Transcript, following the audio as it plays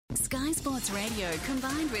Sky Sports Radio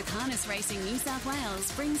combined with Harness Racing New South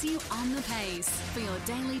Wales brings you On the Pace for your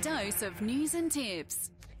daily dose of news and tips.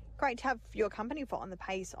 Great to have your company for On the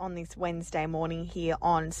Pace on this Wednesday morning here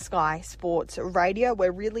on Sky Sports Radio.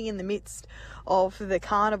 We're really in the midst of the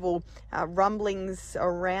carnival rumblings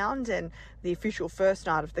around, and the official first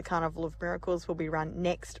night of the Carnival of Miracles will be run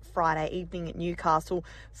next Friday evening at Newcastle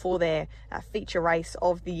for their feature race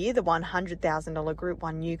of the year, the $100,000 Group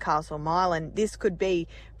 1 Newcastle Mile. And this could be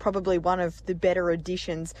probably one of the better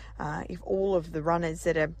additions if all of the runners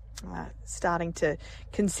that are starting to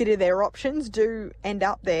consider their options do end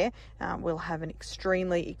up there. We'll have an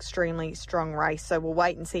extremely strong race. So we'll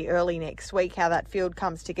wait and see early next week how that field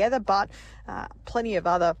comes together. But plenty of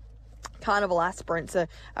other carnival aspirants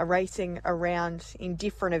are racing around in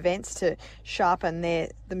different events to sharpen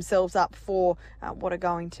themselves up for what are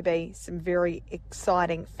going to be some very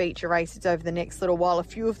exciting feature races over the next little while. A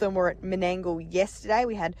few of them were at Menangle yesterday.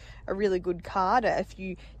 We had a really good card, a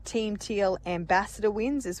few Team Teal Ambassador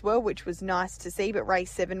wins as well, which was nice to see. But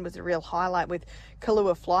race 7 was a real highlight, with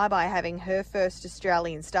Kalua Flyby having her first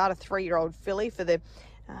Australian start, a 3-year-old filly for the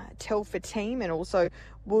Telfer team, and also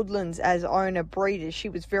Woodlands as owner breeder. She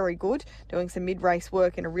was very good, doing some mid-race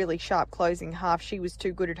work in a really sharp closing half. She was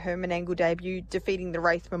too good at her Menangle debut, defeating the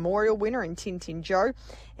Wraith Memorial winner in Tintin Joe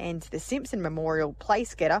and the Simpson Memorial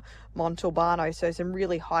place getter Montalbano. So some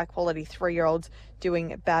really high quality 3-year-olds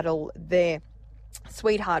doing battle there.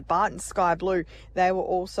 Sweetheart Bart and Sky Blue, they were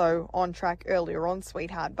also on track earlier on.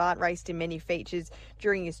 Sweetheart Bart raced in many features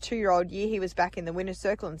during his 2-year-old year. He was back in the winner's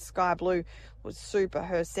circle, and Sky Blue was super.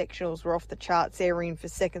 Her sectionals were off the charts there in for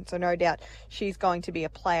second, so no doubt she's going to be a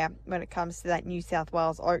player when it comes to that New South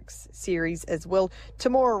Wales Oaks series as well.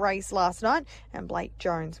 Tamora raced last night, and Blake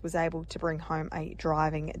Jones was able to bring home a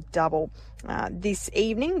driving double. This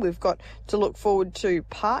evening we've got to look forward to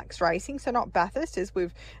Parks racing, so not Bathurst as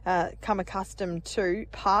we've come accustomed to.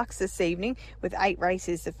 Parks this evening with 8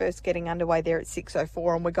 races, the first getting underway there at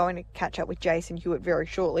 6:04, and we're going to catch up with Jason Hewitt very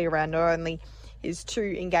shortly around not only his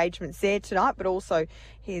 2 engagements there tonight, but also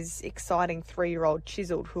his exciting 3-year-old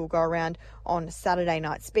Chiseled, who will go around on Saturday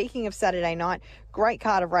night. Speaking of Saturday night, great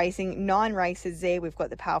card of racing, 9 races there. We've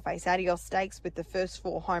got the Paleface Adios Stakes with the first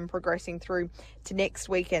 4 home progressing through to next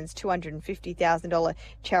weekend's $250,000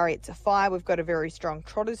 Chariots of Fire. We've got a very strong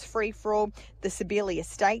Trotters free-for-all. The Sibelia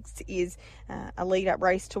Stakes is a lead-up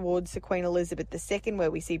race towards the Queen Elizabeth II,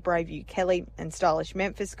 where we see Braveview Kelly and Stylish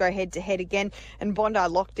Memphis go head-to-head again. And Bondi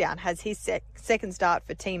Lockdown has his second start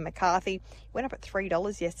for Team McCarthy. Went up at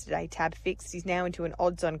 $3 yesterday, tab fixed. He's now into an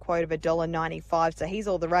odds-on quote of $1.95, so he's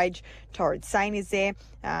all the rage. Torrid Sane is there.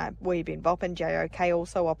 We've been bopping. JOK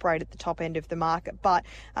also operate at the top end of the market. But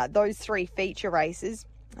those 3 feature races,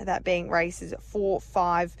 that being races 4,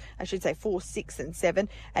 5, 6 and 7,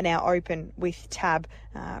 are now open with tab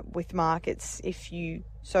with markets if you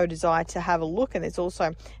so desire to have a look. And there's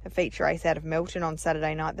also a feature race out of Melton on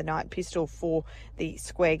Saturday night, the Night Pistol for the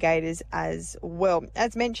Square Gators as well.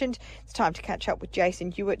 As mentioned, it's time to catch up with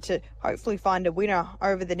Jason Hewitt to hopefully find a winner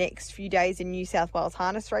over the next few days in New South Wales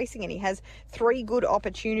harness racing, and he has 3 good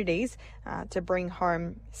opportunities to bring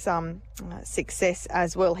home some success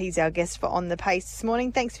as well. He's our guest for On the Pace this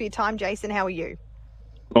morning. Thanks for your time, Jason. How are you?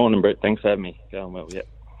 Morning, Brett. Thanks for having me. Going well, yeah.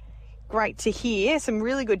 Great to hear. Some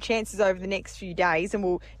really good chances over the next few days, and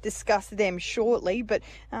we'll discuss them shortly. But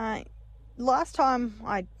last time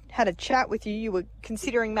I had a chat with you, you were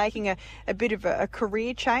considering making a bit of a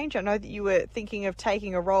career change. I know that you were thinking of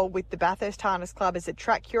taking a role with the Bathurst Harness Club as a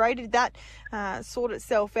track curator. Did that sort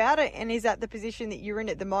itself out, and is that the position that you're in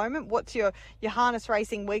at the moment? What's your harness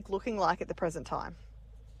racing week looking like at the present time?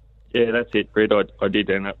 Yeah, that's it, Brett. I did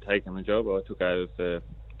end up taking the job. I took over for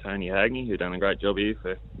Tony Hagney, who done a great job here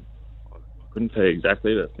for, I couldn't say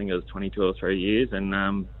exactly, but I think it was 22 or 3 years.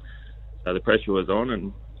 And so the pressure was on,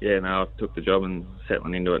 and yeah, no, I took the job and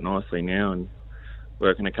settling into it nicely now and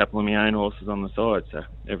working a couple of my own horses on the side, so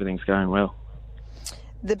everything's going well.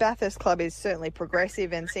 The Bathurst Club is certainly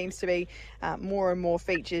progressive and seems to be more and more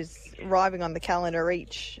features arriving on the calendar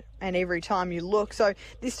each and every time you look. So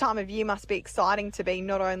this time of year must be exciting to be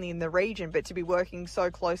not only in the region, but to be working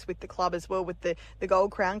so close with the club as well, with the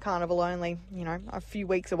Gold Crown Carnival only, a few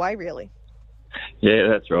weeks away, really. Yeah,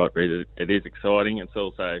 that's right, Brett. It is exciting. It's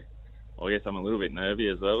also, I guess I'm a little bit nervy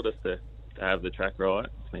as well, just to have the track right.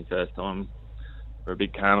 It's my first time for a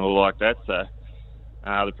big carnival like that, so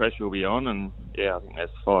the pressure will be on, and yeah, I think there's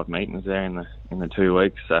 5 meetings there in the 2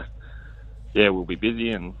 weeks, so yeah, we'll be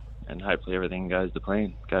busy and hopefully everything goes to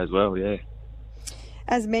plan, goes well, yeah.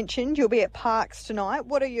 As mentioned, you'll be at Parks tonight.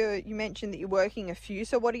 You mentioned that you're working a few,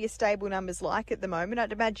 so what are your stable numbers like at the moment?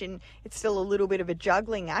 I'd imagine it's still a little bit of a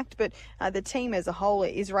juggling act, but the team as a whole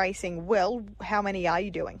is racing well. How many are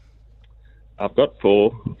you doing? I've got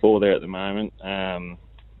four there at the moment, and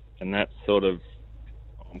that's sort of,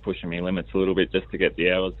 I'm pushing my limits a little bit just to get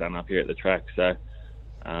the hours done up here at the track. So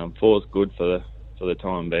 4's good for the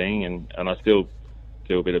time being, and I still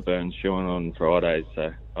do a bit of burn shoeing on Fridays.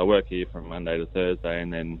 So I work here from Monday to Thursday,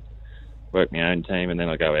 and then work my own team, and then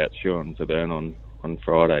I go out shoeing for burn on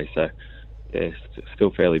Friday. So yeah,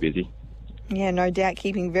 still fairly busy. Yeah, no doubt,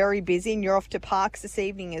 keeping very busy. And you're off to Parks this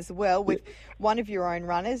evening as well with one of your own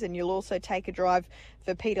runners, and you'll also take a drive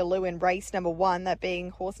for Peterloo in race number 1, that being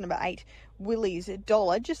horse number 8, Willie's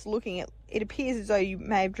Dollar. Just looking at it, appears as though you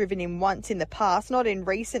may have driven him once in the past, not in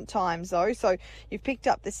recent times though. So you've picked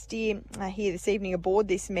up the steer here this evening aboard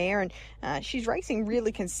this mare, and she's racing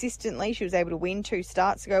really consistently. She was able to win 2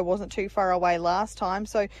 starts ago, wasn't too far away last time.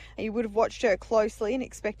 So you would have watched her closely and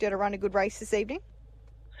expect her to run a good race this evening?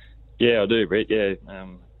 Yeah, I do, Brett. Yeah,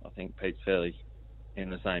 I think Pete's fairly in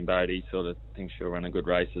the same boat. He sort of thinks she'll run a good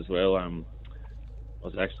race as well. I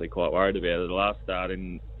was actually quite worried about her the last start,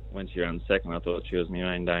 and when she ran second, I thought she was my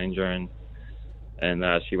main danger, and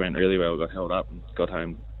she went really well. Got held up and got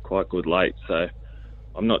home quite good late. So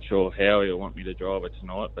I'm not sure how he'll want me to drive her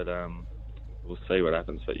tonight, but we'll see what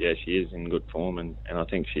happens. But yeah, she is in good form, and I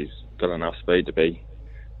think she's got enough speed to be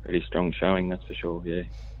pretty strong showing, that's for sure. Yeah.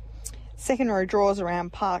 Second row draws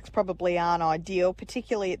around Parks probably aren't ideal,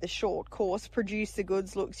 particularly at the short course. Produce the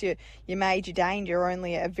Goods looks your major danger,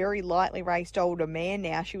 only a very lightly raced older mare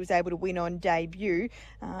now. She was able to win on debut.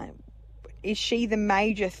 Is she the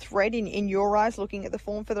major threat in your eyes, looking at the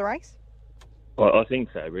form for the race? Well, I think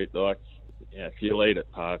so, Britt. Like, yeah, if you lead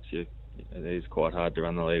at Parks, it is quite hard to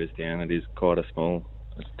run the leaders down. It is quite a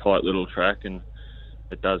tight little track, and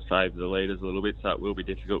it does favour the leaders a little bit, so it will be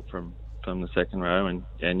difficult from the second row, and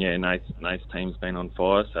yeah, Nate's team's been on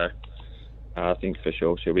fire, so I think for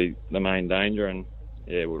sure she'll be the main danger, and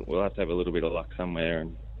yeah, we'll have to have a little bit of luck somewhere,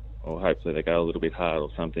 or hopefully they go a little bit hard or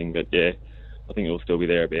something, but yeah, I think it'll still be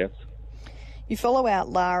thereabouts. You follow out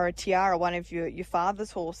Lara Tiara, one of your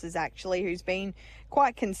father's horses actually, who's been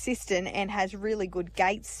quite consistent and has really good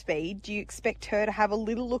gate speed. Do you expect her to have a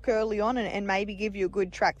little look early on and maybe give you a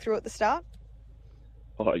good track through at the start?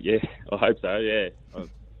 Oh yeah, I hope so, yeah.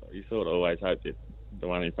 You sort of always hope that the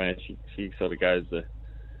one in front, she sort of goes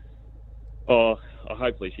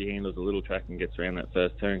hopefully she handles a little track and gets around that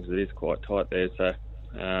first turn, because it is quite tight there. So,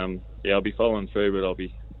 yeah, I'll be following through, but I'll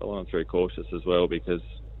be following through cautious as well, because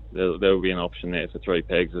there will be an option there for 3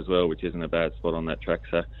 pegs as well, which isn't a bad spot on that track.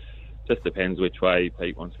 So, just depends which way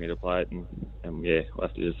Pete wants me to play it, and yeah, we'll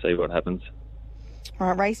have to just see what happens. All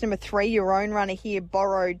right, race number 3, your own runner here,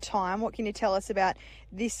 Borrowed Time. What can you tell us about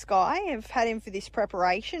this guy? I've had him for this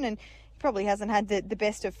preparation, and he probably hasn't had the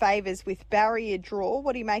best of favours with barrier draw.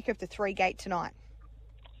 What do you make of the 3 gate tonight?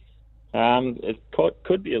 It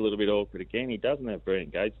could be a little bit awkward again. He doesn't have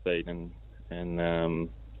brilliant gate speed, and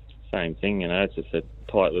same thing, it's just a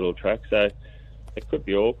tight little track, so it could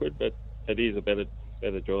be awkward, but it is a better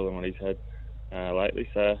draw than what he's had lately.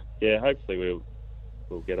 So yeah, hopefully we'll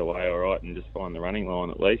get away all right and just find the running line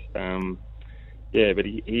at least. Yeah, but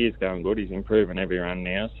he is going good. He's improving every run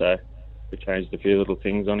now, so we've changed a few little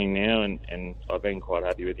things on him now, and I've been quite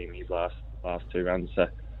happy with him his last 2 runs. So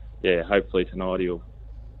yeah, hopefully tonight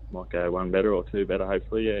might go 1 better or 2 better,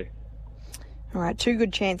 hopefully, yeah. All right, 2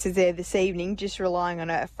 good chances there this evening, just relying on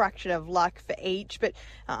a fraction of luck for each. But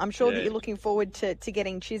I'm sure that you're looking forward to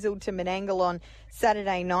getting Chiselled to Menangle on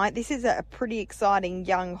Saturday night. This is a pretty exciting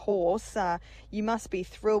young horse. You must be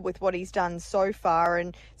thrilled with what he's done so far.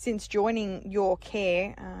 And since joining your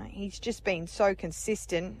care, he's just been so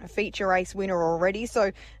consistent, a feature race winner already.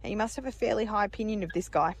 So you must have a fairly high opinion of this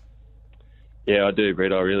guy. Yeah, I do,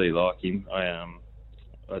 Brett. I really like him.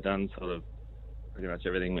 I've done sort of pretty much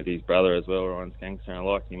everything with his brother as well, Ryan Skankster, and I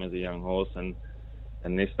like him as a young horse, and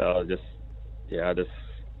this fella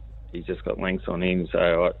he's just got lengths on him,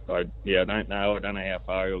 so I don't know how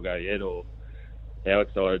far he'll go yet or how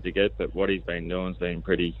excited to get, but what he's been doing has been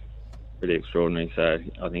pretty extraordinary. So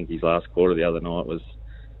I think his last quarter the other night was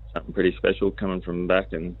something pretty special, coming from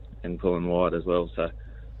back and pulling wide as well. So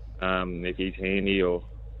if he's handy or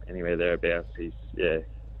anywhere thereabouts, he's a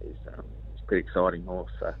pretty exciting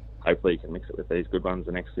horse, so hopefully he can mix it with these good ones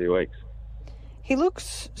the next few weeks. He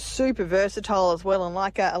looks super versatile as well, and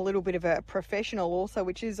like a little bit of a professional also,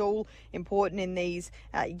 which is all important in these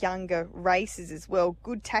younger races as well.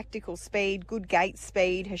 Good tactical speed, good gate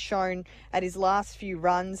speed, has shown at his last few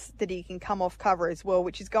runs that he can come off cover as well,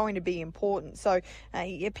 which is going to be important. So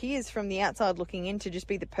he appears from the outside looking in to just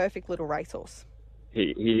be the perfect little racehorse.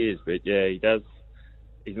 He is, but yeah, he does.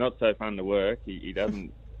 He's not so fun to work. He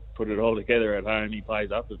doesn't put it all together at home. He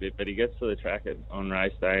plays up a bit, but he gets to the track on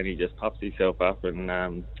race day and he just puffs himself up,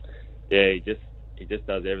 and he just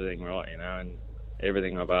does everything right, and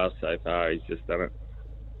everything I've asked so far, he's just done it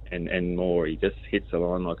and more. He just hits the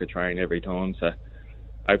line like a train every time. So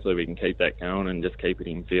hopefully we can keep that going and just keep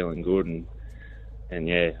him feeling good, and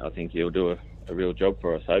yeah, I think he'll do a real job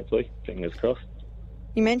for us. Hopefully, fingers crossed.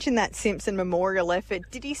 You mentioned that Simpson Memorial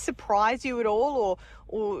effort. Did he surprise you at all,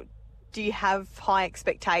 or do you have high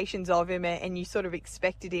expectations of him and you sort of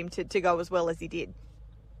expected him to go as well as he did?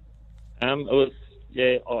 I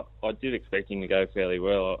did expect him to go fairly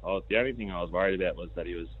well. The only thing I was worried about was that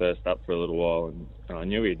he was first up for a little while, and I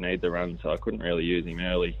knew he'd need the run, so I couldn't really use him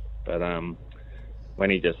early. But when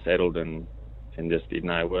he just settled and just did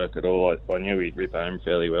no work at all, I knew he'd rip home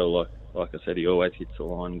fairly well. Like I said, he always hits the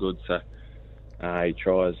line good, so he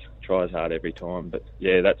tries hard every time. But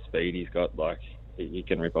yeah, that speed he's got, he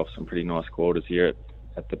can rip off some pretty nice quarters here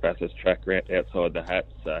at the Bathurst track outside the hat.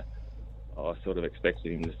 So I sort of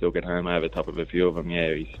expected him to still get home over top of a few of them.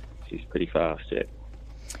 Yeah, he's pretty fast, yeah.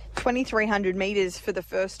 2,300 metres for the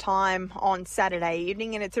first time on Saturday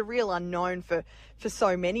evening, and it's a real unknown for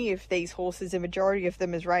so many of these horses. A majority of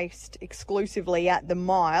them has raced exclusively at the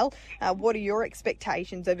mile. What are your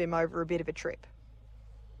expectations of him over a bit of a trip?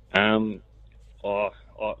 I'm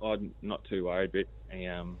not too worried, but he,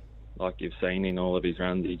 like you've seen in all of his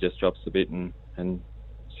runs, he just drops a bit and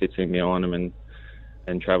sits in behind him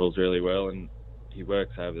and travels really well, and he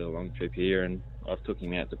works over the long trip here, and I've took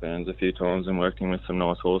him out to Burns a few times and working with some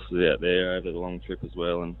nice horses out there over the long trip as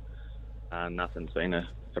well, and nothing's been a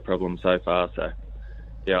problem so far. So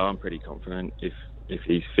yeah, I'm pretty confident if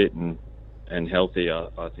he's fit and healthy,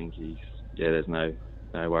 I think there's no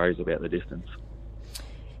worries about the distance.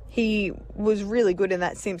 He was really good in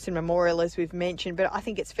that Simpson Memorial, as we've mentioned, but I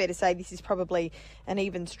think it's fair to say this is probably an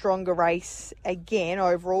even stronger race again.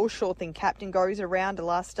 Overall, Sure Thing Captain goes around a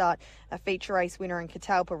last start, a feature race winner in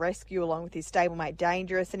Catalpa Rescue, along with his stablemate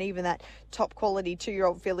Dangerous, and even that top quality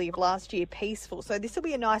 2-year-old filly of last year, Peaceful. So this will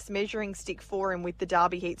be a nice measuring stick for him with the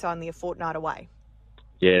Derby heats only a fortnight away.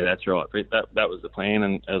 Yeah, that's right. That was the plan,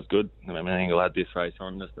 and it was good. I mean, Angle had this race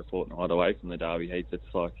on just a fortnight away from the Derby heats.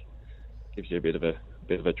 It's gives you a bit of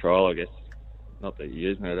a trial, I guess. Not that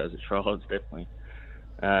you're using it as a trial, it's definitely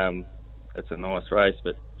it's a nice race,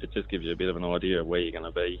 but it just gives you a bit of an idea of where you're going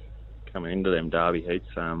to be coming into them Derby heats.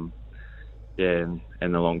 And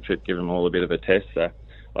the long trip give them all a bit of a test. So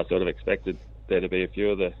I sort of expected there to be a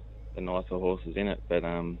few of the nicer horses in it, but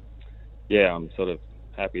I'm sort of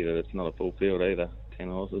happy that it's not a full field either, 10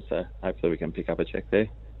 horses. So hopefully we can pick up a check there.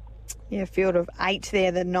 Yeah, field of 8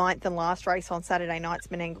 there, the 9th and last race on Saturday night's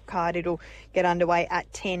Menangle card. It'll get underway at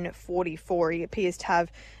 10:44. He appears to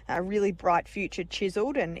have a really bright future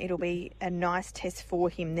chiselled, and it'll be a nice test for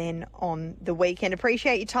him then on the weekend.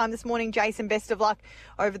 Appreciate your time this morning, Jason. Best of luck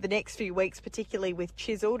over the next few weeks, particularly with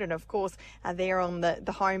chiselled, and of course there on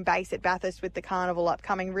the home base at Bathurst with the carnival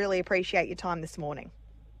upcoming. Really appreciate your time this morning.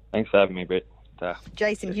 Thanks for having me, Britt.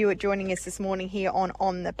 Jason Hewitt joining us this morning here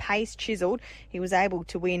on the Pace. Chiselled, he was able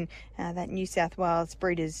to win that New South Wales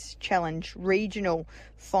Breeders' Challenge regional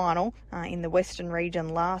final in the Western region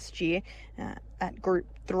last year at Group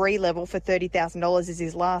 3 level for $30,000 is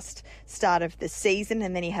his last start of the season,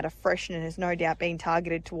 and then he had a freshen and has no doubt been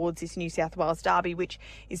targeted towards this New South Wales Derby, which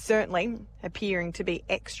is certainly appearing to be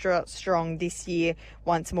extra strong this year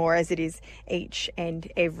once more, as it is each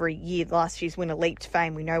and every year. Last year's winner leaped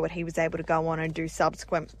fame. We know what he was able to go on and do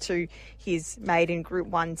subsequent to his maiden Group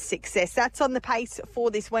 1 success. That's on the Pace for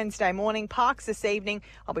this Wednesday morning. Parks this evening.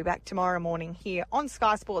 I'll be back tomorrow morning here on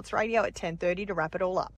Sky Sports Radio at 10:30 to wrap it all up.